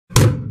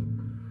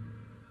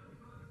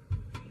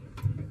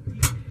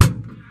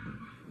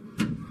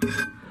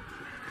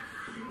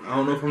I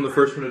don't know if I'm the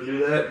first one to do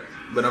that,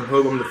 but I'm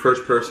hoping I'm the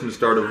first person to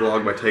start a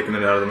vlog by taking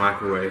it out of the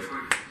microwave.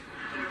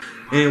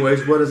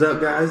 Anyways, what is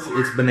up, guys?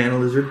 It's Banana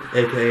Lizard,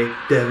 aka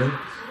Devin,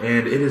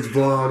 and it is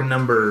vlog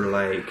number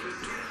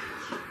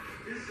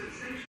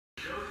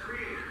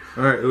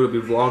alright, it will be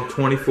vlog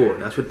 24.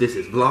 That's what this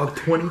is, vlog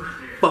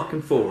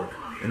 24.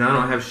 And I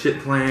don't have shit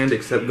planned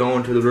except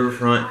going to the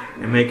riverfront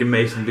and making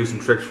Mason do some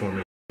tricks for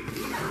me.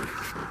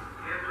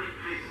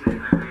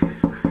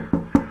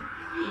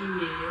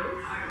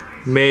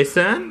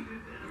 Mason?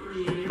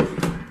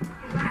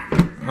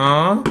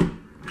 Huh?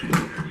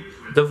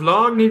 The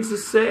vlog needs to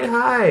say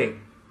hi.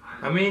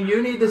 I mean,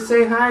 you need to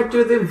say hi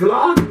to the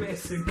vlog,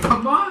 Mason.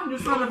 Come on, you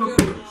son of a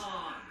bitch.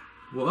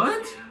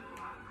 What?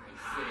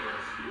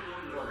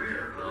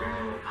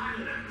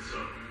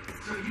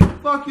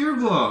 Fuck your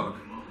vlog.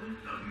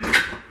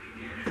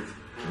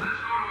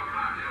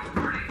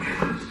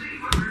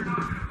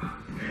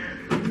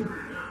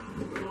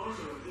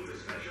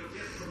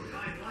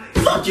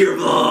 Fuck your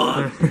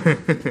vlog!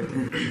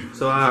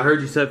 So I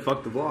heard you said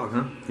fuck the vlog,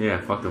 huh? Yeah,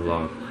 fuck the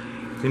vlog.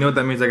 So you know what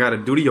that means? I gotta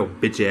do to your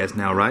bitch ass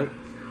now, right?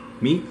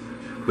 Me?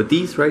 With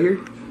these right here?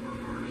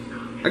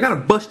 I gotta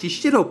bust your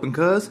shit open,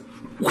 cuz.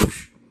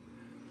 Whoosh.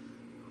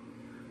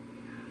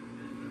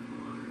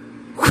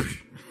 Whoosh.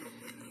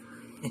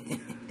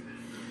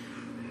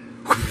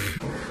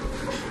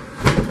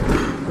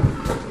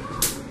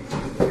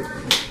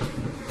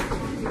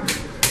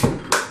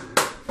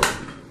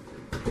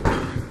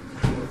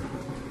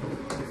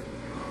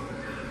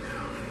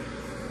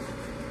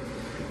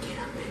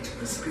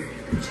 The spirit of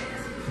bitch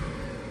ass.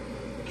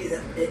 Get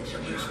up, bitch.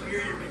 I'm your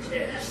spirit of bitch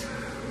ass.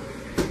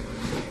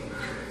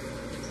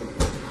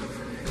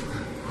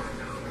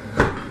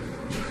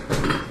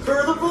 For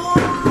the ball!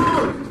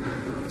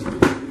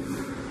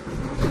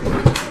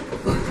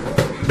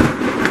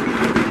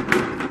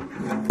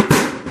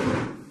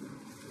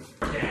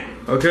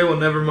 Okay, well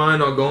never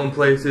mind. I'll go in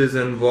places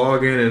and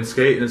vlogging and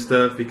skating and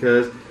stuff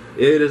because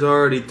it is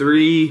already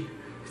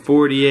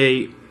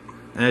 3:48,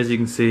 as you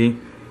can see.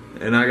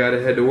 And I gotta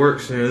head to work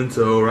soon,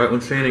 so right when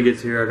Shannon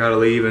gets here I gotta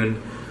leave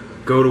and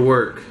go to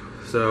work.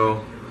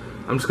 So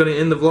I'm just gonna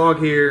end the vlog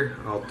here.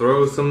 I'll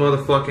throw some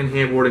motherfucking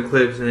handboarding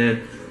clips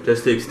in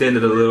just to extend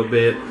it a little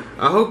bit.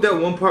 I hope that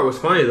one part was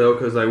funny though,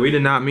 cause like we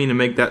did not mean to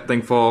make that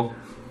thing fall.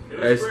 It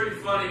was pretty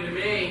funny to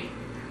me.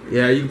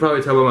 Yeah, you can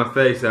probably tell by my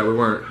face that we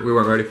weren't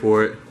ready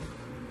for it.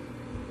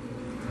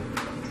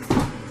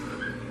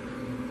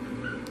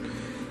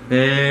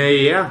 And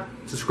yeah,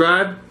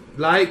 subscribe,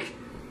 like,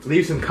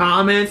 leave some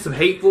comments, some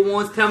hateful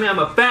ones. Tell me I'm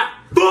a fat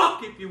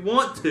fuck if you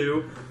want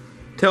to.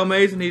 Tell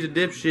Mason he's a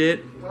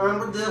dipshit.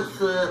 I'm a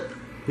dipshit.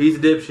 He's a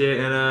dipshit,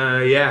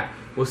 and yeah,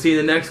 we'll see you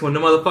in the next one. The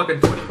motherfucking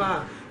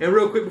 25. And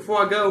real quick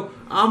before I go,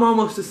 I'm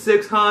almost to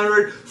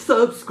 600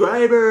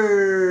 subscribers.